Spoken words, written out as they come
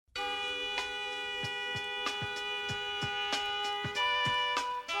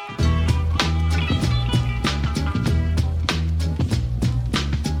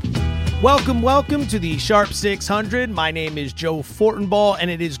Welcome to the Sharp 600. My name is Joe Fortenbaugh, and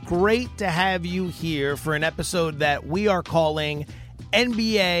it is great to have you here for an episode that we are calling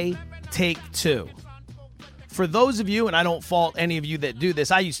NBA Take Two. For those of you, and I don't fault any of you that do this,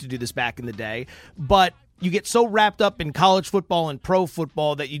 I used to do this back in the day, but you get so wrapped up in college football and pro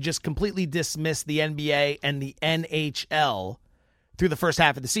football that you just completely dismiss the NBA and the NHL through the first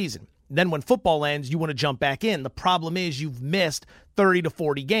half of the season. Then when football ends, you want to jump back in. The problem is you've missed 30 to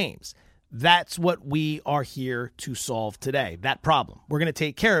 40 games. That's what we are here to solve today, that problem. We're going to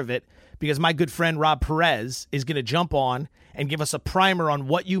take care of it because my good friend Rob Perez is going to jump on and give us a primer on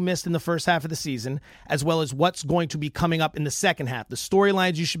what you missed in the first half of the season, as well as what's going to be coming up in the second half, the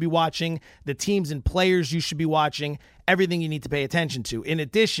storylines you should be watching, the teams and players you should be watching, everything you need to pay attention to. In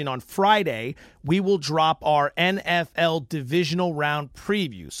addition, on Friday, we will drop our NFL divisional round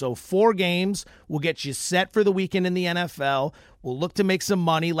preview. So 4 games will get you set for the weekend in the NFL. We'll look to make some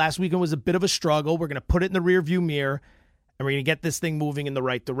money. Last weekend was a bit of a struggle. We're going to put it in the rearview mirror, and we're going to get this thing moving in the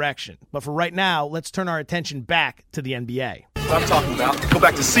right direction. But for right now, let's turn our attention back to the NBA. What I'm talking about, go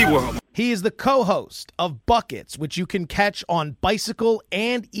back to SeaWorld. He is the co-host of Buckets, which you can catch on Bicycle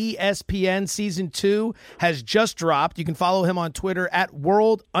and ESPN. Season 2 has just dropped. You can follow him on Twitter at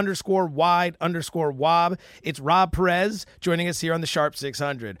world_wide_wob. It's Rob Perez joining us here on the Sharp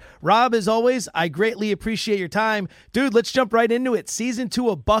 600. Rob, as always, I greatly appreciate your time. Dude, let's jump right into it. Season 2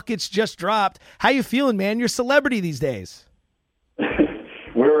 of Buckets just dropped. How you feeling, man? You're a celebrity these days.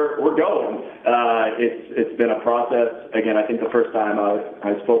 We're going. It's been a process. Again, I think the first time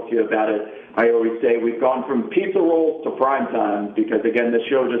I spoke to you about it, I always say we've gone from pizza rolls to prime time because, again, this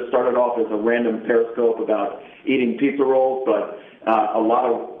show just started off as a random Periscope about eating pizza rolls, but a lot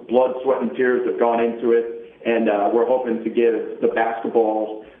of blood, sweat, and tears have gone into it, and we're hoping to give the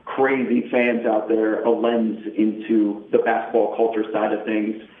basketball crazy fans out there a lens into the basketball culture side of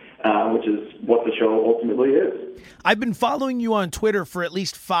things, which is what the show ultimately is. I've been following you on Twitter for at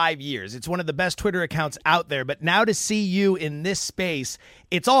least 5 years. It's one of the best Twitter accounts out there, but now to see you in this space,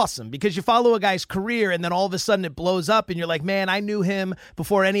 it's awesome because you follow a guy's career and then all of a sudden it blows up and you're like, man, I knew him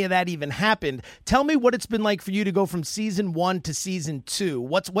before any of that even happened. Tell me what it's been like for you to go from season 1 to season 2.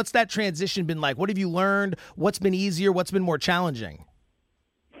 What's that transition been like? What have you learned? What's been easier? What's been more challenging?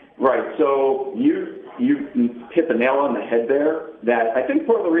 Right. So you hit the nail on the head there, that I think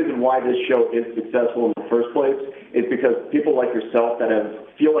part of the reason why this show is successful in the first place is because people like yourself that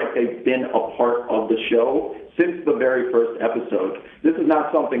feel like they've been a part of the show since the very first episode. This is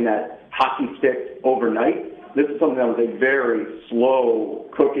not something that hockey sticked overnight. This is something that was a very slow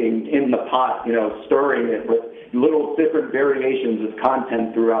cooking in the pot, stirring it with little different variations of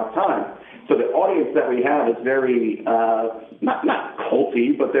content throughout time. So the audience that we have is very, not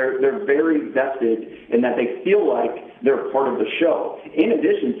culty, but they're very vested in that they feel like they're part of the show. In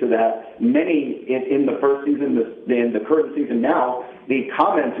addition to that, many in the first season, in the current season now, the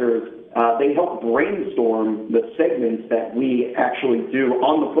commenters, they help brainstorm the segments that we actually do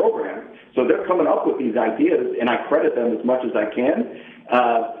on the program. So they're coming up with these ideas, and I credit them as much as I can.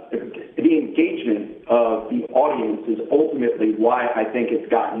 The engagement of the audience is ultimately why I think it's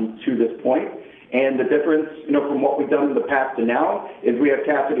gotten to this point. And the difference, from what we've done in the past to now is we have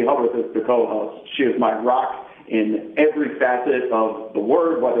Cassidy Hubbard as the co-host. She is my rock in every facet of the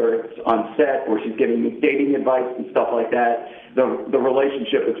word, whether it's on set or she's giving me dating advice and stuff like that. The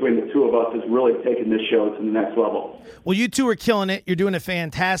relationship between the two of us has really taken this show to the next level. Well, you two are killing it. You're doing a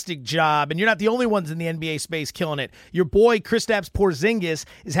fantastic job, and you're not the only ones in the NBA space killing it. Your boy, Kristaps Porzingis,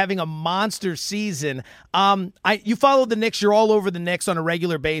 is having a monster season. You follow the Knicks. You're all over the Knicks on a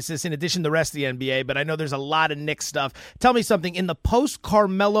regular basis, in addition to the rest of the NBA, but I know there's a lot of Knicks stuff. Tell me something. In the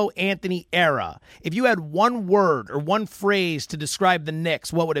post-Carmelo Anthony era, if you had one word or one phrase to describe the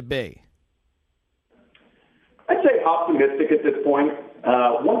Knicks, what would it be? I'd say optimistic at this point.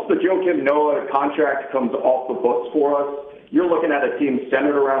 Once the Joakim Noah contract comes off the books for us, you're looking at a team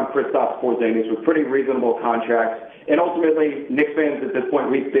centered around Kristaps Porzingis with pretty reasonable contracts. And ultimately, Knicks fans at this point,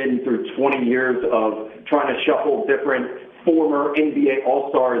 we've been through 20 years of trying to shuffle different former NBA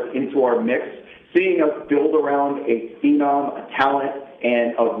All-Stars into our mix. Seeing us build around a phenom, a talent,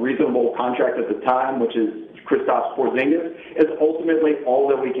 and a reasonable contract at the time, which is Kristaps Porzingis, is ultimately all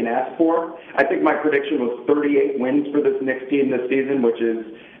that we can ask for. I think my prediction was 38 wins for this Knicks team this season, which is,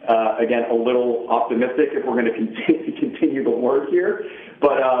 again, a little optimistic if we're going to continue the word here.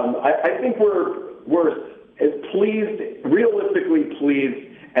 But I think we're as pleased, realistically pleased,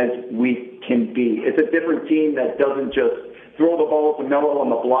 as we can be. It's a different team that doesn't just throw the ball to Melo on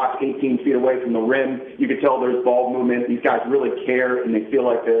the block 18 feet away from the rim. You can tell there's ball movement. These guys really care, and they feel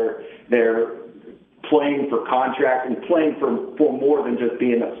like they're playing for contract and playing for more than just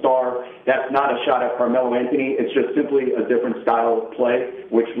being a star. That's not a shot at Carmelo Anthony. It's just simply a different style of play,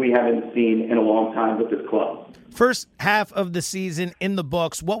 which we haven't seen in a long time with this club. First half of the season in the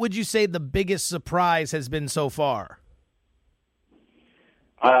books, what would you say the biggest surprise has been so far?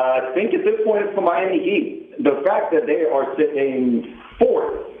 I think at this point it's the Miami Heat. The fact that they are sitting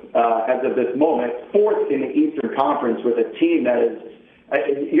fourth as of this moment, fourth in the Eastern Conference with a team that is,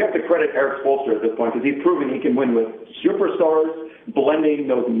 you have to credit Eric Spoelstra at this point because he's proven he can win with superstars, blending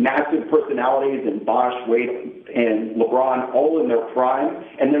those massive personalities and Bosh, Wade, and LeBron all in their prime.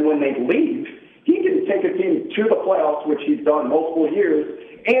 And then when they leave, he can take a team to the playoffs, which he's done multiple years,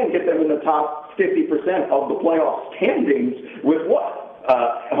 and get them in the top 50% of the playoff standings with what?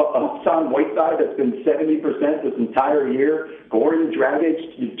 Hassan Whiteside that's been 70% this entire year, Goran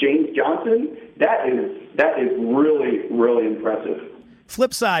Dragic, James Johnson. That is really, really impressive.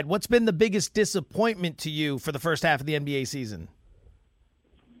 Flip side, what's been the biggest disappointment to you for the first half of the NBA season?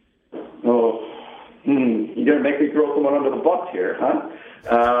 You're going to make me throw someone under the bus here, huh?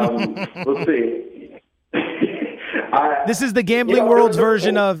 Let's see. This is the gambling world's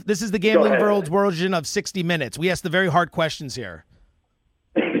version of 60 Minutes. We ask the very hard questions here.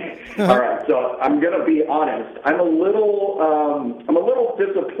 All right, so I'm going to be honest. I'm a little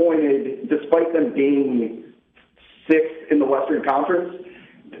disappointed, despite them being sixth in the Western Conference.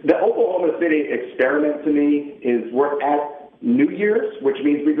 The Oklahoma City experiment to me is we're at New Year's, which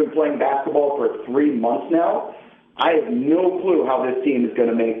means we've been playing basketball for 3 months now. I have no clue how this team is going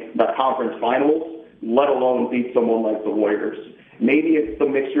to make the conference finals, let alone beat someone like the Warriors. Maybe it's the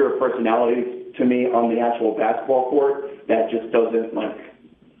mixture of personalities to me on the actual basketball court that just doesn't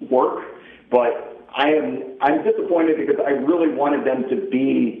work. But I'm disappointed because I really wanted them to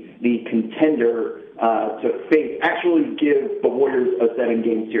be the contender to actually give the Warriors a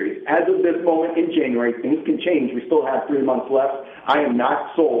 7-game series. As of this moment in January, things can change. We still have 3 months left. I am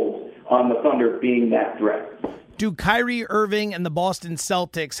not sold on the Thunder being that threat. Do Kyrie Irving and the Boston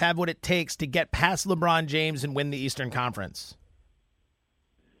Celtics have what it takes to get past LeBron James and win the Eastern Conference?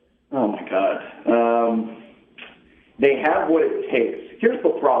 Oh, my God. They have what it takes. Here's the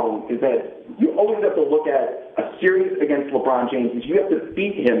problem, is that you always have to look at a series against LeBron James. You have to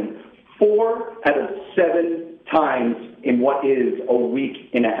beat him 4 out of 7 times in what is a week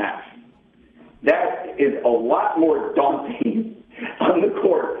and a half. That is a lot more daunting on the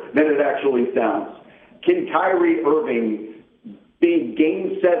court than it actually sounds. Can Kyrie Irving be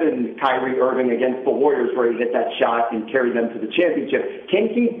Game 7 Kyrie Irving against the Warriors where he hit that shot and carried them to the championship? Can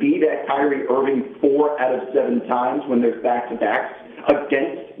he be that Kyrie Irving 4 out of 7 times when there's back-to-backs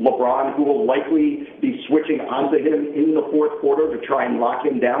against LeBron, who will likely be switching onto him in the fourth quarter to try and lock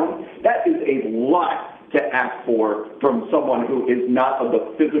him down? That is a lot to ask for from someone who is not of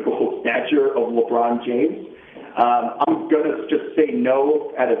the physical stature of LeBron James. I'm going to just say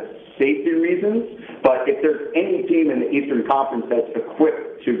no out of safety reasons, but if there's any team in the Eastern Conference that's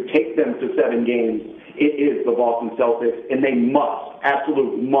equipped to take them to 7 games, it is the Boston Celtics, and they must,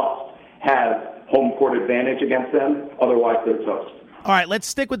 absolute must, have home court advantage against them. Otherwise, they're toast. All right, let's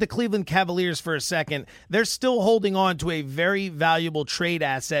stick with the Cleveland Cavaliers for a second. They're still holding on to a very valuable trade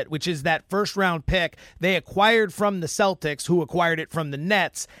asset, which is that first-round pick they acquired from the Celtics, who acquired it from the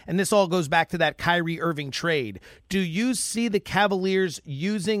Nets, and this all goes back to that Kyrie Irving trade. Do you see the Cavaliers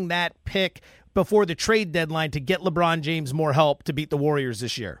using that pick before the trade deadline to get LeBron James more help to beat the Warriors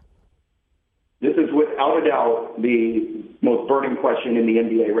this year? This is without a doubt the most burning question in the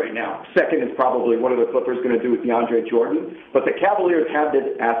NBA right now. Second is probably what are the Clippers going to do with DeAndre Jordan? But the Cavaliers have this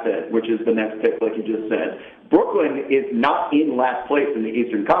asset, which is the next pick, like you just said. Brooklyn is not in last place in the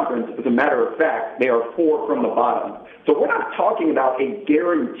Eastern Conference. As a matter of fact, they are 4 from the bottom. So we're not talking about a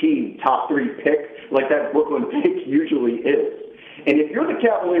guaranteed top 3 pick like that Brooklyn pick usually is. And if you're the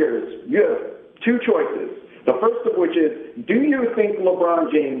Cavaliers, you have 2 choices. The first of which is, do you think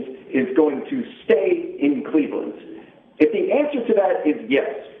LeBron James is going to stay in Cleveland? If the answer to that is yes,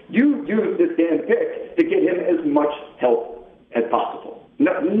 you use this damn pick to get him as much help as possible.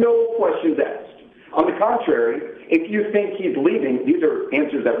 No questions asked. On the contrary, if you think he's leaving, these are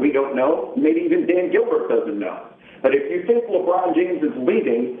answers that we don't know. Maybe even Dan Gilbert doesn't know. But if you think LeBron James is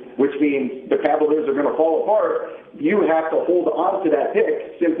leaving, which means the Cavaliers are going to fall apart, you have to hold on to that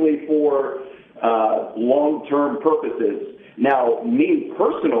pick simply for long-term purposes. Now, me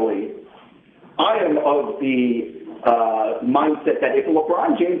personally, I am of the mindset that if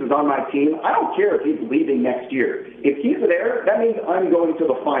LeBron James is on my team, I don't care if he's leaving next year. If he's there, that means I'm going to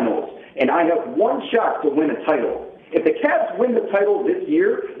the finals, and I have one shot to win a title. If the Cavs win the title this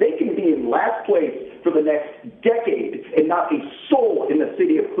year, they can be in last place for the next decade, and not a soul in the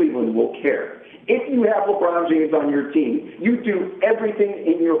city of Cleveland will care. If you have LeBron James on your team, you do everything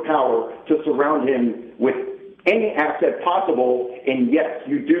in your power to surround him with any asset possible, and yes,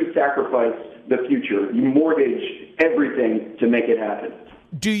 you do sacrifice the future. You mortgage everything to make it happen.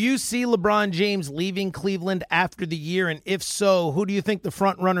 Do you see LeBron James leaving Cleveland after the year? And if so, who do you think the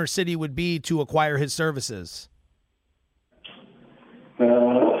front-runner city would be to acquire his services?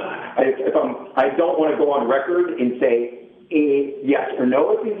 I don't want to go on record and say yes or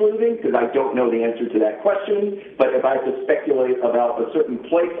no if he's leaving, because I don't know the answer to that question. But if I have to speculate about a certain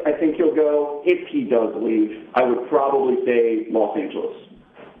place I think he'll go, if he does leave, I would probably say Los Angeles.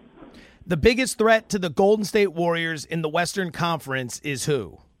 The biggest threat to the Golden State Warriors in the Western Conference is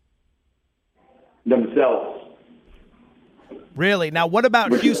who? Themselves. Really? Now, what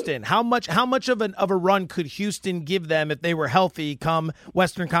about Houston? How much of a run could Houston give them if they were healthy come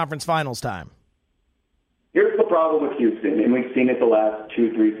Western Conference Finals time? Here's the problem with Houston, and we've seen it the last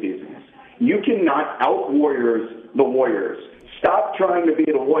 2-3 seasons. You cannot out-Warriors the Warriors. Stop trying to be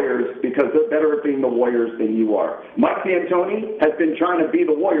the Warriors because they're better at being the Warriors than you are. Mike D'Antoni has been trying to be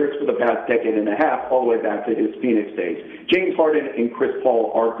the Warriors for the past decade and a half, all the way back to his Phoenix days. James Harden and Chris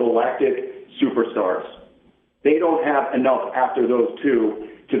Paul are galactic superstars. They don't have enough after those two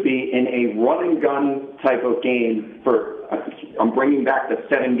to be in a run-and-gun type of game for, I'm bringing back the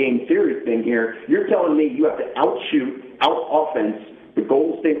 7-game series thing here. You're telling me you have to out-offense the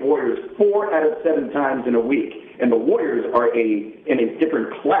Golden State Warriors 4 out of 7 times in a week. And the Warriors are in a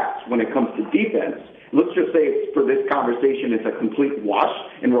different class when it comes to defense. Let's just say for this conversation it's a complete wash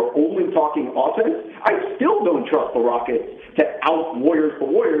and we're only talking offense. I still don't trust the Rockets to out-Warriors the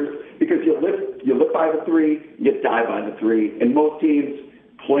Warriors because you live by the 3, you die by the 3. And most teams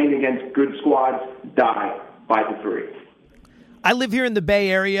playing against good squads die by the 3. I live here in the Bay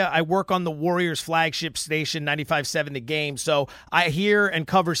Area. I work on the Warriors flagship station, 95.7 The Game, so I hear and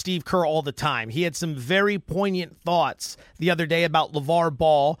cover Steve Kerr all the time. He had some very poignant thoughts the other day about LeVar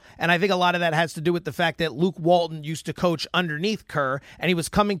Ball, and I think a lot of that has to do with the fact that Luke Walton used to coach underneath Kerr, and he was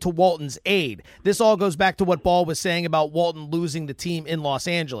coming to Walton's aid. This all goes back to what Ball was saying about Walton losing the team in Los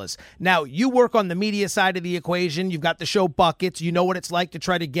Angeles. Now, you work on the media side of the equation. You've got the show Buckets. You know what it's like to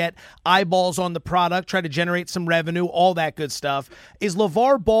try to get eyeballs on the product, try to generate some revenue, all that good stuff. Is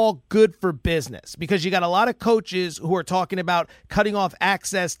LeVar Ball good for business? Because you got a lot of coaches who are talking about cutting off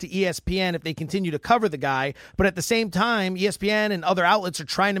access to ESPN if they continue to cover the guy, but at the same time, ESPN and other outlets are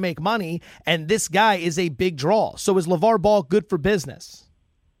trying to make money, and this guy is a big draw. So is LeVar Ball good for business?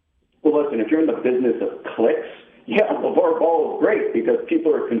 Well, listen, if you're in the business of clicks, yeah, LeVar Ball is great because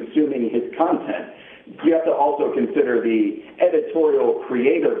people are consuming his content. You have to also consider the editorial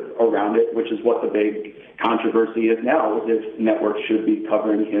creative around it, which is what the big controversy is now, is if networks should be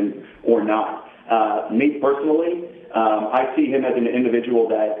covering him or not. Me personally, I see him as an individual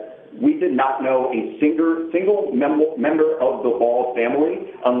that we did not know a single member of the Ball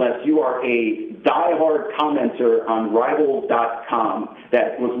family unless you are a diehard commenter on Rivals.com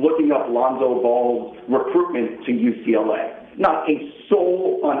that was looking up Lonzo Ball's recruitment to UCLA. Not a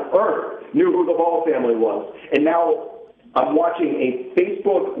soul on earth knew who the Ball family was. And now I'm watching a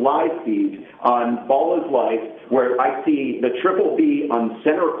Facebook live feed on Ball is Life where I see the Triple B on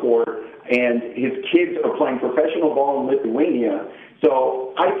center court and his kids are playing professional ball in Lithuania.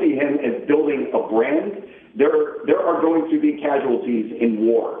 So I see him as building a brand. There are going to be casualties in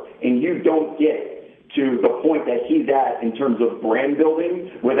war, and you don't get to the point that he's at in terms of brand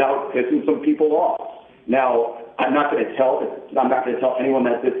building without pissing some people off. Now, I'm not going to tell anyone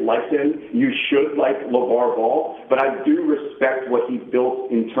that dislikes him you should like LeVar Ball, but I do respect what he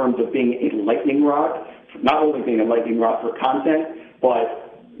built in terms of being a lightning rod, not only being a lightning rod for content, but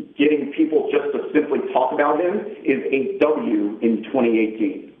getting people just to simply talk about him is a W in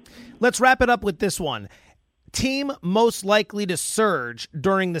 2018. Let's wrap it up with this one. Team most likely to surge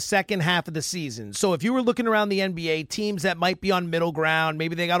during the second half of the season. So if you were looking around the NBA, teams that might be on middle ground,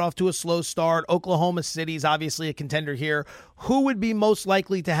 maybe they got off to a slow start, Oklahoma City's obviously a contender here, who would be most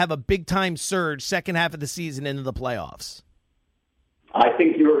likely to have a big-time surge second half of the season into the playoffs? I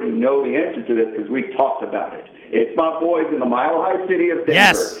think you already know the answer to this because we've talked about it. It's my boys in the Mile High City of Denver.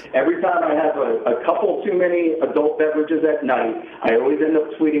 Yes. Every time I have a couple too many adult beverages at night, I always end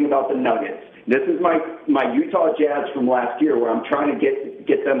up tweeting about the Nuggets. This is my Utah Jazz from last year where I'm trying to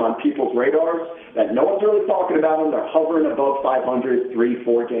get them on people's radars that no one's really talking about them. They're hovering above 500,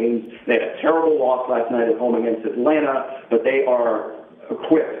 3-4 games. They had a terrible loss last night at home against Atlanta, but they are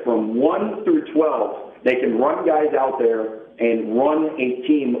equipped from 1 through 12. They can run guys out there and run a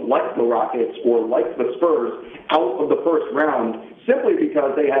team like the Rockets or like the Spurs out of the first round simply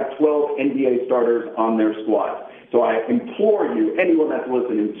because they have 12 NBA starters on their squad. So I implore you, anyone that's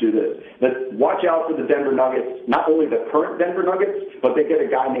listening to this, that watch out for the Denver Nuggets, not only the current Denver Nuggets, but they get a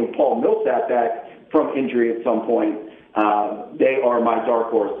guy named Paul Millsap back from injury at some point. They are my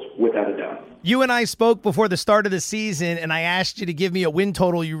dark horse, without a doubt. You and I spoke before the start of the season, and I asked you to give me a win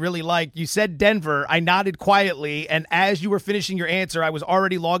total you really liked. You said Denver. I nodded quietly, and as you were finishing your answer, I was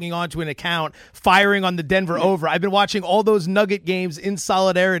already logging onto an account, firing on the Denver over. I've been watching all those Nugget games in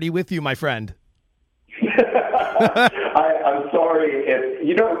solidarity with you, my friend. I'm sorry.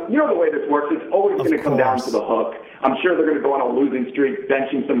 You know the way this works. It's always going to come down to the hook. I'm sure they're going to go on a losing streak,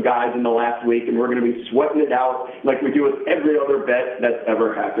 benching some guys in the last week, and we're going to be sweating it out like we do with every other bet that's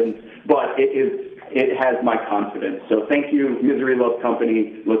ever happened. But it has my confidence. So thank you, Misery Love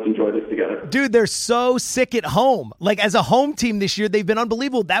Company. Let's enjoy this together. Dude, they're so sick at home. Like, as a home team this year, they've been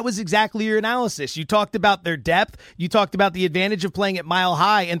unbelievable. That was exactly your analysis. You talked about their depth. You talked about the advantage of playing at Mile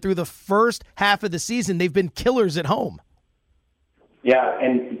High. And through the first half of the season, they've been killers at home. Yeah,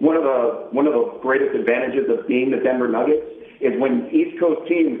 and one of the greatest advantages of being the Denver Nuggets is when East Coast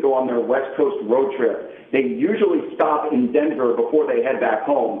teams go on their West Coast road trip, they usually stop in Denver before they head back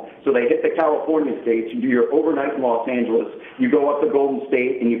home. So they hit the California states, you do your overnight in Los Angeles, you go up to Golden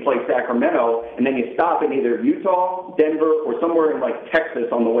State and you play Sacramento, and then you stop in either Utah, Denver, or somewhere in like Texas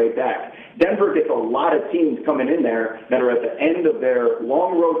on the way back. Denver gets a lot of teams coming in there that are at the end of their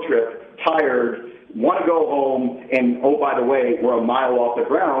long road trip, tired, want to go home, and oh, by the way, we're a mile off the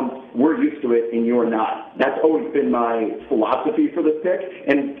ground. We're used to it, and you're not. That's always been my philosophy for this pick.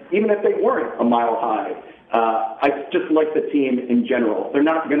 And even if they weren't a mile high, I just like the team in general. They're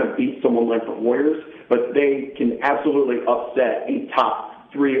not going to beat someone like the Warriors, but they can absolutely upset a top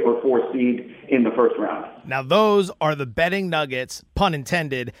 3 or 4 seed in the first round. Now, those are the betting nuggets, pun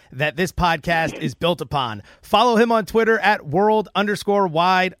intended, that this podcast is built upon. Follow him on Twitter at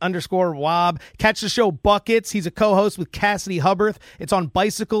world_wide_wob. Catch the show Buckets. He's a co-host with Cassidy Hubbarth. It's on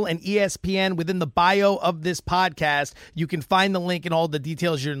Bicycle and ESPN. Within the bio of this podcast, you can find the link and all the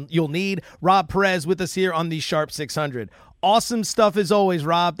details you'll need. Rob Perez with us here on the Sharp 600. Awesome stuff as always,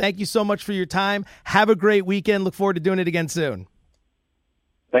 Rob. Thank you so much for your time. Have a great weekend. Look forward to doing it again soon.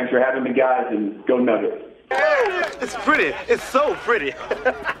 Thanks for having me, guys, and go Nuggets. It's pretty. It's so pretty.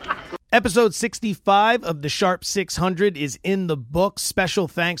 Episode 65 of the Sharp 600 is in the books. Special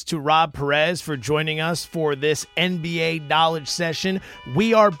thanks to Rob Perez for joining us for this NBA knowledge session.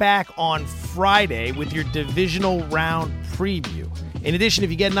 We are back on Friday with your divisional round preview. In addition,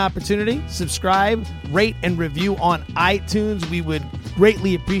 if you get an opportunity, subscribe, rate, and review on iTunes. We would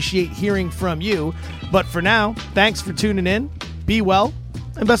greatly appreciate hearing from you. But for now, thanks for tuning in. Be well,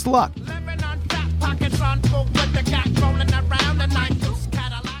 and best of luck.